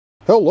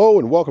Hello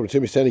and welcome to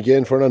Timmy's 10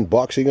 again for an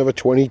unboxing of a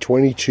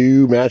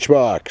 2022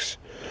 Matchbox.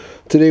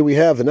 Today we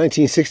have the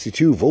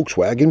 1962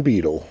 Volkswagen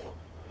Beetle.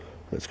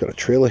 It's got a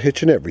trailer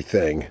hitch and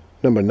everything.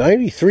 Number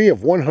 93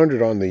 of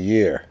 100 on the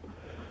year.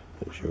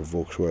 There's your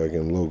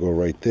Volkswagen logo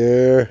right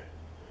there.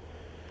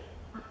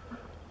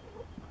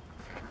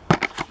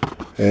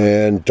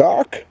 And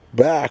dark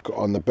back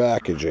on the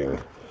packaging.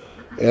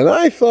 And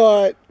I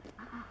thought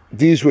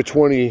these were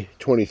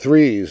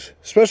 2023s,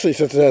 especially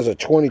since it has a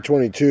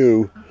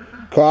 2022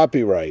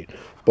 copyright,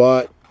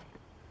 but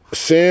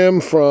Sam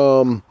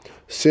from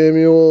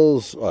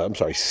Sam's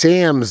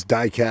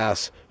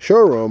Diecast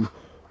showroom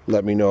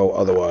let me know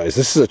otherwise.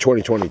 This is a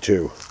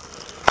 2022.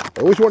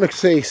 I always want to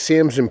say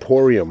Sam's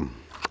Emporium.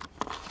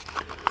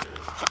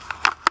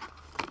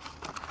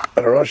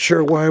 And I'm not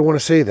sure why I want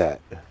to say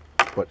that,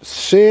 but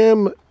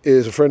Sam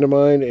is a friend of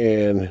mine,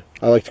 and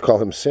I like to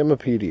call him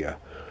Samopedia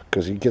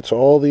because he gets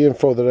all the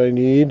info that I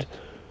need.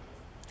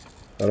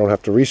 I don't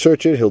have to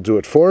research it. He'll do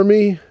it for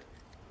me.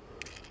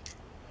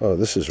 Oh,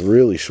 this is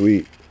really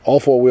sweet. All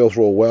four wheels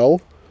roll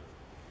well.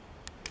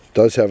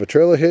 Does have a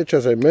trailer hitch,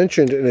 as I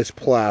mentioned, and it's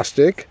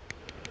plastic.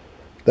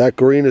 That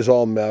green is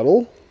all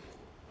metal.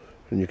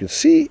 And you can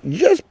see,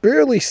 just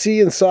barely see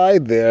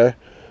inside there.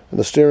 And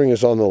the steering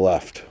is on the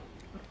left.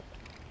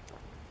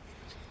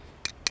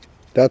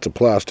 That's a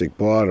plastic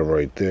bottom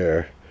right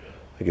there.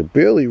 I can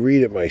barely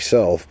read it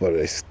myself, but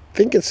I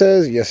think it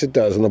says, yes it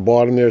does. On the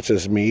bottom there it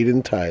says made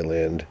in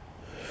Thailand.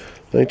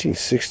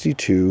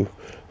 1962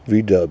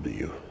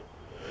 VW.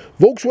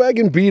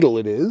 Volkswagen Beetle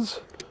it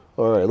is.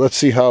 Alright, let's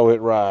see how it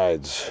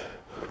rides.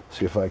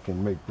 See if I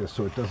can make this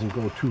so it doesn't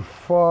go too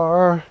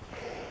far.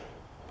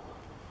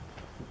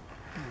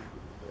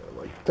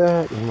 Like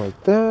that and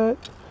like that.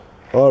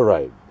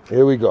 Alright,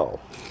 here we go.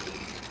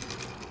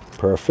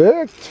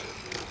 Perfect.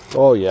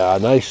 Oh yeah,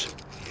 nice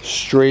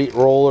straight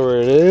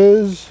roller it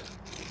is.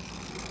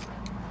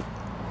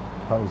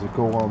 How does it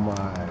go on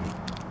my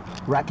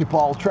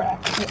racquetball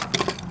track?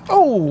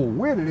 Oh,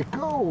 where did it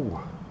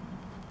go?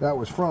 That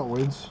was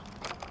frontwards.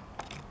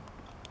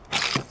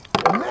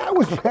 And that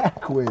was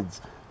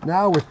backwards.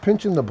 Now with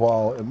pinching the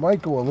ball, it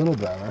might go a little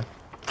better.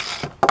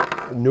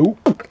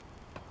 Nope.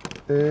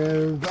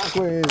 And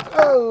backwards.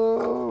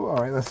 Oh!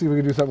 Alright, let's see if we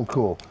can do something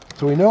cool.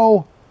 So we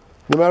know,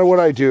 no matter what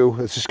I do,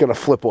 it's just going to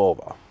flip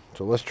over.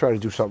 So let's try to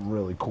do something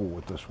really cool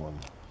with this one.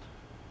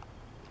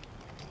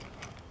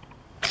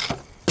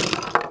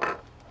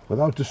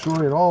 Without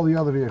destroying all the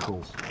other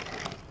vehicles.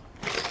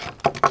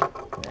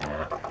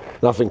 Nah,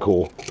 nothing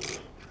cool.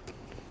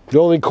 The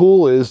only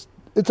cool is,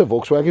 it's a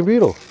Volkswagen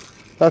Beetle.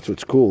 That's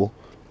what's cool.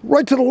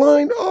 Right to the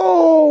line.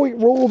 Oh, it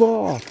rolled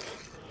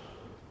off.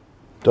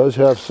 Does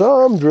have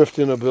some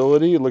drifting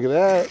ability. Look at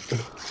that.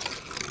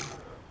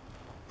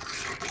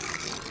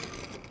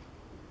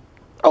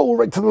 Oh,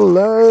 right to the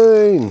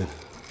line.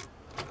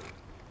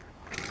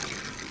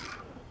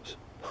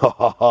 Ha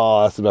ha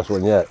ha, that's the best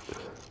one yet.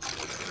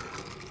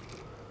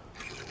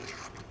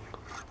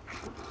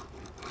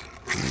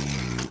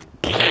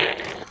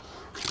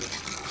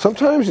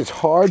 Sometimes it's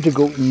hard to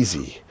go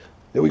easy.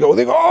 There we go.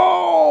 There we go.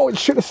 Oh, it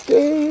should have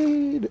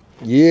stayed.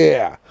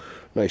 Yeah.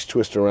 Nice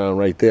twist around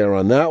right there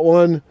on that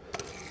one.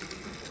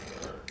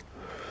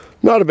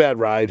 Not a bad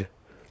ride.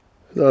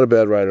 Not a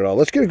bad ride at all.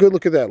 Let's get a good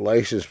look at that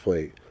license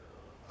plate.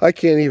 I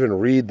can't even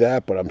read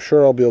that, but I'm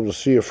sure I'll be able to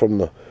see it from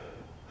the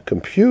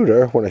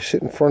computer when I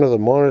sit in front of the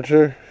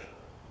monitor.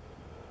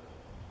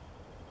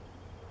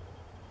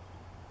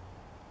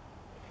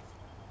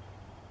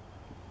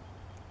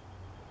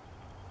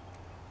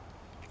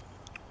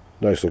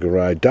 Nice looking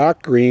ride.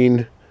 Dark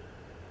green,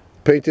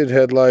 painted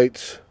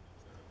headlights,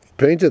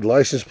 painted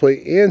license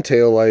plate and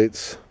tail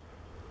lights.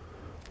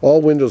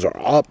 All windows are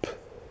up.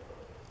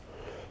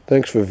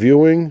 Thanks for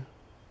viewing.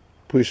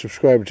 Please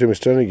subscribe to Timmy's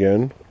 10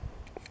 again.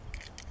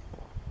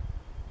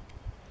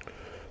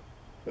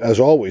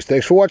 As always,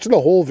 thanks for watching the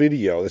whole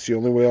video. That's the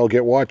only way I'll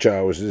get watch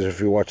hours, is if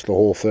you watch the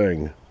whole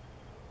thing.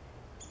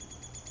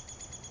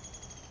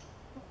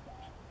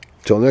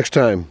 Till next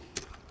time.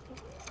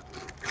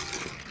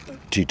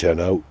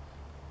 T10 out.